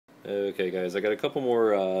Okay, guys, I got a couple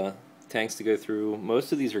more tanks to go through.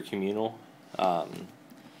 Most of these are communal.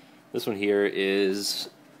 This one here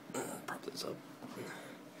is prop this up.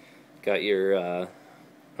 Got your I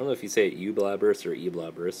don't know if you say it Eublaberus or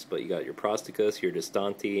Eublaberus, but you got your Prosticus, your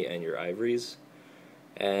Distanti, and your Ivories.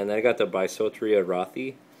 And I got the Bisotria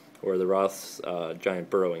rothi, or the Roth's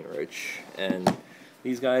giant burrowing roach. And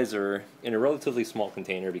these guys are in a relatively small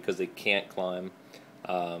container because they can't climb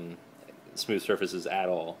smooth surfaces at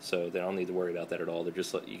all, so they don't need to worry about that at all. They're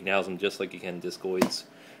just like, you can house them just like you can discoids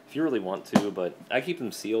if you really want to, but I keep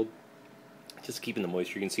them sealed, just keeping the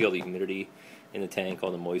moisture. You can see all the humidity in the tank,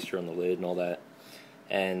 all the moisture on the lid and all that.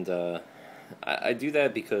 And I do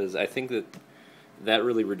that because I think that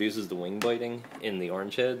really reduces the wing biting in the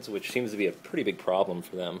orange heads, which seems to be a pretty big problem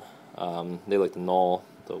for them. They like to gnaw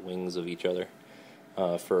the wings of each other.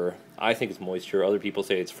 I think it's moisture. Other people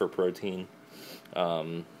say it's for protein.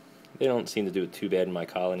 They don't seem to do it too bad in my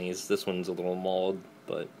colonies. This one's a little mauled,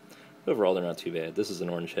 but overall they're not too bad. This is an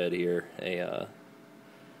orange head here, a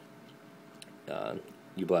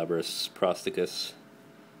Eublaberus prosticus.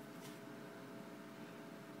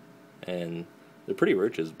 And they're pretty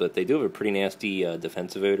roaches, but they do have a pretty nasty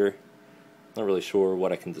defensive odor. Not really sure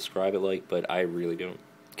what I can describe it like, but I really don't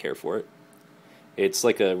care for it. It's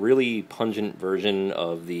like a really pungent version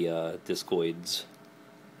of the discoids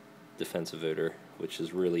defensive odor, which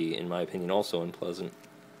is really, in my opinion, also unpleasant.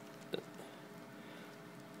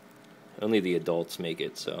 Only the adults make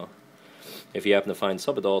it, so if you happen to find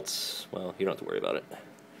subadults, well, you don't have to worry about it.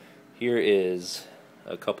 Here is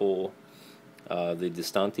a couple, the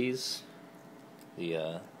Distantis. Let me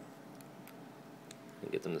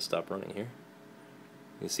get them to stop running here.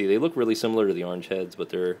 You see, they look really similar to the orange heads, but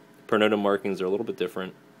their pronotum markings are a little bit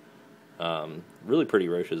different. Really pretty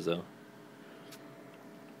roaches, though.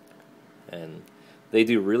 And they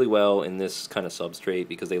do really well in this kind of substrate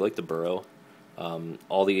because they like to burrow.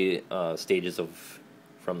 All the stages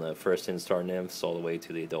from the first instar nymphs all the way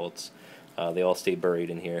to the adults, they all stay buried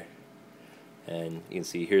in here. And you can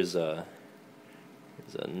see here's a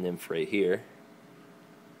nymph right here,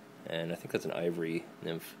 and I think that's an ivory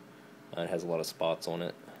nymph. It has a lot of spots on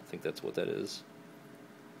it. I think that's what that is.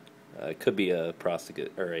 It could be a prosticus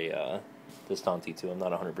or a Distanti too. I'm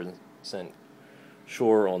not 100%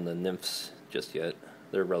 sure on the nymphs just yet.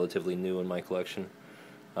 They're relatively new in my collection.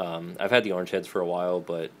 I've had the orange heads for a while,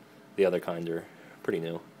 but the other kind are pretty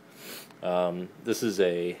new. This is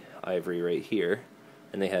a ivory right here,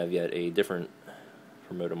 and they have yet a different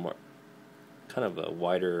promotum mark, kind of a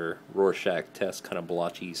wider Rorschach test, kind of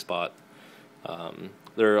blotchy spot.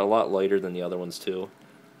 They're a lot lighter than the other ones too,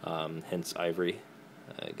 hence ivory.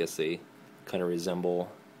 I guess they kind of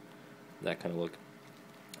resemble that kind of look.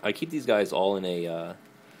 I keep these guys all in a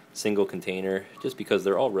single container just because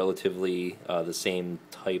they're all relatively the same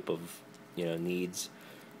type of needs.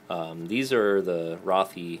 These are the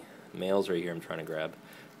Rothi males right here I'm trying to grab.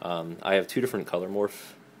 I have two different color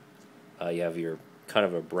morph. You have your kind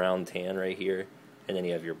of a brown tan right here, and then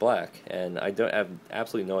you have your black. And I have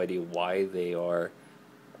absolutely no idea why they are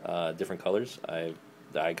different colors. I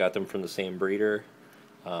got them from the same breeder.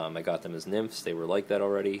 I got them as nymphs. They were like that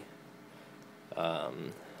already.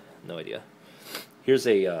 No idea. Here's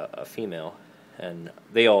a female, and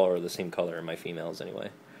they all are the same color in my females anyway.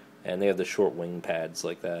 And they have the short wing pads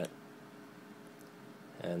like that.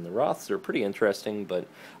 And the Roths are pretty interesting, but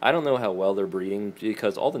I don't know how well they're breeding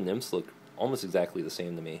because all the nymphs look almost exactly the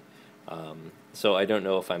same to me. So I don't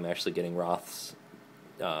know if I'm actually getting Roths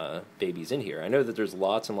babies in here. I know that there's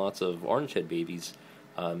lots and lots of orange head babies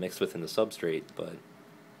mixed within the substrate, but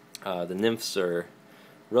the nymphs are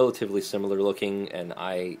relatively similar looking, and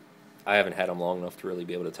I haven't had them long enough to really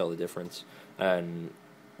be able to tell the difference. And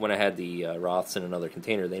when I had the Roths in another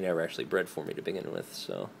container, they never actually bred for me to begin with,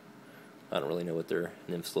 so I don't really know what their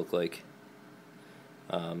nymphs look like.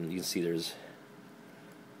 You can see there's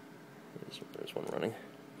one running.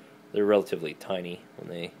 They're relatively tiny when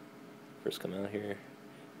they first come out here,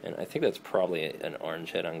 and I think that's probably an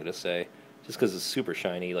orange head, I'm going to say, just because it's super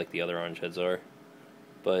shiny like the other orange heads are,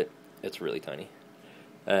 but it's really tiny.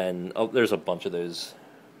 And there's a bunch of those,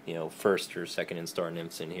 first or second instar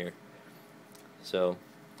nymphs in here. So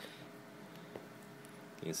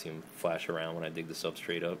you can see them flash around when I dig the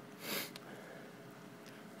substrate up.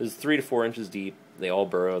 There's 3 to 4 inches deep. They all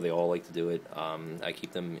burrow. They all like to do it. I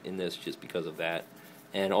keep them in this just because of that.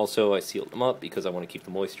 And also I sealed them up because I want to keep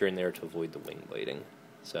the moisture in there to avoid the wing biting.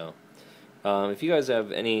 So if you guys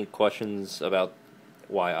have any questions about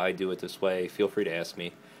why I do it this way, feel free to ask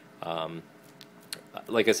me.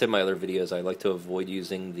 Like I said in my other videos, I like to avoid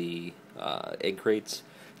using the egg crates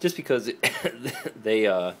just because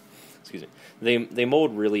they excuse me, they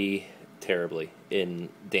mold really terribly in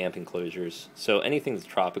damp enclosures. So anything that's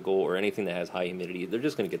tropical or anything that has high humidity, they're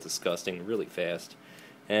just going to get disgusting really fast.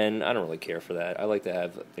 And I don't really care for that. I like to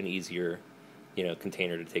have an easier,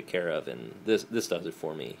 container to take care of, and this does it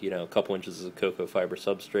for me. A couple inches of cocoa fiber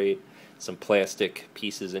substrate, some plastic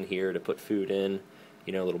pieces in here to put food in,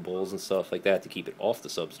 little bowls and stuff like that to keep it off the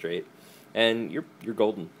substrate, and you're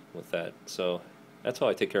golden with that. So that's how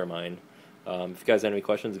I take care of mine. If you guys have any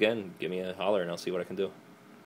questions, again, give me a holler and I'll see what I can do.